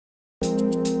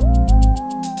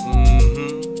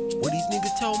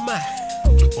told my 5,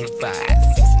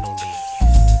 6 on there.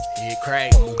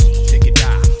 Headcrack, check it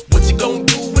out. What you gon'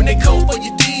 do when they come for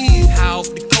your D's? High off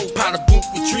the coat, powder boot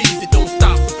with trees that don't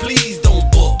stop, so please don't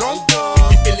buck.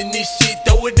 If you feeling this shit,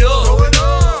 throw it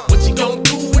up. What you gon'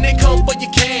 do when they come for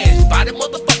your cash? Body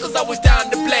motherfuckers always down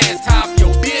to blast. Top your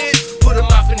bitch, put them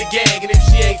off in the gang, and if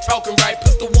she ain't talking right,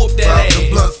 pistol whoop that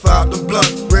ass. Five them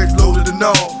blunts, bricks loaded and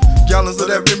all. Gallons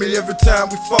of that Remy every time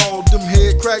we fall. Them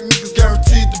head crack niggas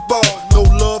guaranteed the ball. No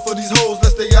love for these hoes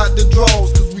unless they out the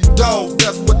draws. Cause we dogs,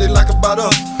 that's what they like about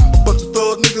us. A bunch of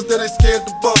thug niggas that ain't scared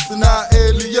to bust. And our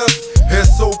alias,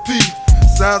 SOP.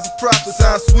 Sounds of profit,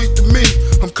 sounds sweet to me.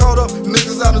 I'm caught up,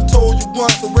 niggas I done told you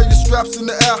once. So raise your straps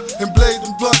in the air and blaze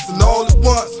them blunts. And all at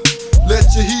once, let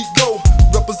your heat go.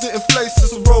 Representing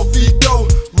places, a roll Vito.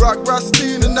 Rock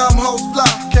Rostine and I'm house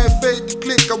fly. Can't fade the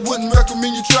click, I wouldn't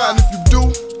recommend you try. And if you do,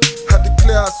 I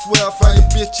declare, I swear, I find your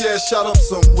bitch ass shot up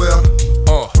somewhere.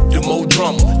 The more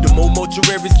drama, the more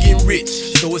mortuaries getting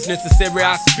rich. So it's necessary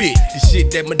I spit the shit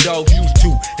that my dogs used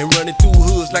to, and running through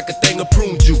hoods like a thing of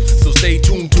prune juice. So stay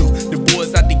tuned to the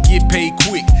boys out to get paid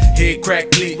quick. Head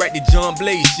crack click, right the John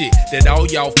Blaze shit that all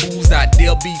y'all fools out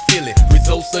there be feeling.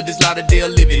 Results of this Lauderdale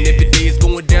living. Every day is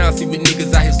going down, see me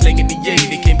niggas out here slinging the yay.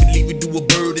 They can't believe we do a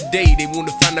bird a day. They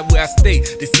wanna find out where I stay.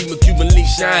 They see me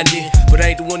accumulate shining, but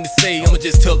I ain't the one to say. I'ma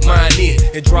just tuck mine in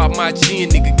and drop my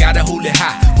chin. Nigga gotta hold it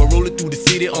high. But rolling through the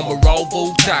city on my raw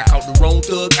bow tie. Caught the wrong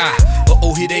thug eye.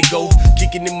 Uh-oh, here they go.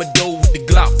 Kicking in my door with the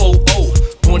Glock 4-0.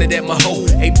 Pointed at my hoe.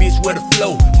 Hey bitch, where the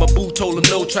flow? My boo told him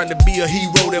no. Trying to be a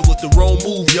hero, that was the wrong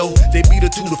move, yo. They beat her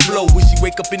to the flow. When she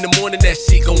wake up in the morning, that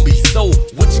shit gon' be so.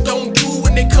 What you gon' do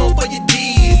when they come for your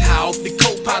D's? High off the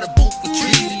coat, powder boot with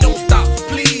trees. Don't stop, so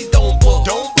please don't buck.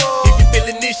 If you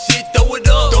feeling this shit, throw it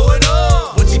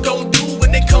up. What you gon' do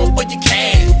when they come for your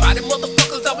cash? Body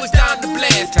motherfuckers always down to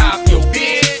blast. Top your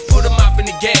bitch, put them off in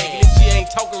the gang. If she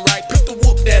ain't talking right, pistol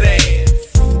whoop that ass.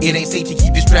 It ain't safe to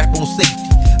keep your strap on safety.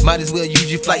 Might as well use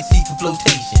your flight seat for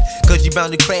flotation. Cause you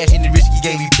bound to crash in the risky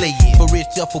game we play in. For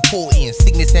rich up, for poor in,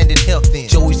 sickness and in health in.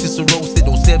 Joey Cicero sit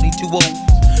on 72 O's.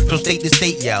 From state to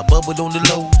state, yeah, bubbled on the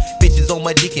low. Bitches on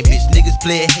my dick and bitch niggas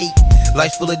play hate.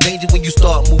 Life's full of danger when you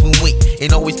start moving weight. And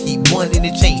always keep one in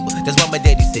the chamber. That's why my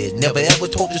daddy said, never ever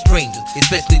talk to strangers.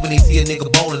 Especially when they see a nigga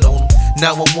ballin' on them.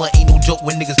 911 ain't no joke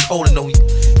when niggas callin' on you.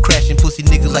 Crashing pussy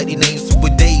niggas like they name Super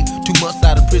Dave. 2 months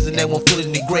out of prison, that 1 foot in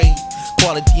the grave.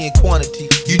 Quality and quantity,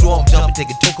 you know I'm jumping. Take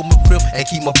a toke on my crib and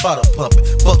keep my product pumping.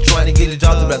 Fuck trying to get a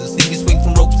job, I'd rather see me swing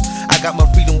from ropes. I got my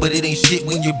freedom, but it ain't shit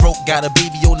when you're broke. Got a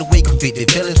baby on the way, convicted,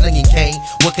 felon slinging cane.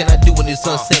 What can I do in this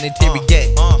unsanitary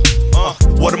gang?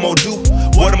 What I'm gonna do?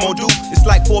 What I'm gonna do? It's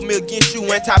like 4 mil against you,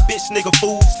 anti-bitch nigga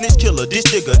fool. Snitch killer, this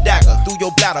nigga dagger through your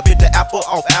bladder. Bit the apple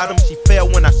off Adam, she fell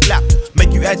when I slapped her.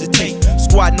 Make you agitate,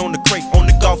 squatting on the crate. On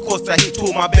the golf course, I hit 2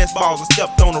 of my best balls and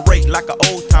stepped on the rate like an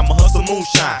old timer, hustle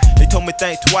moonshine. They told me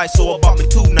think twice, so I bought me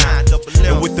 2 9s.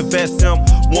 And with the vest him,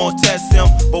 won't test him,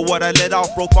 but what I let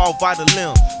off broke all vital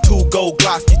limbs. 2 gold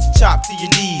glocks, get you chopped to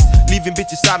your knees, leaving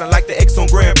bitches sounding like the X on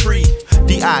Grand Prix.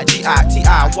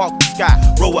 D-I-G-I-T-I, walk the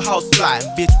sky, roll a house fly, and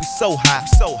bitch we so high,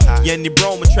 Yeah, and the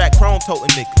Brome track chrome toting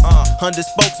niggas. 100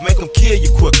 spokes make them kill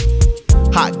you quicker.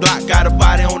 Hot Glock got a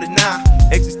body on it now.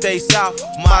 Exit stay south,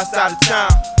 my side of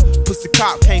town. Pussy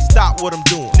cop can't stop what I'm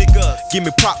doing. Niggas, give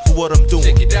me props for what I'm doing.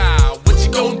 Check it out. What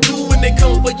you gon' do when they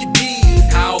come for your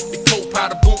D's? High off the coat,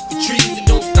 powder boot with trees.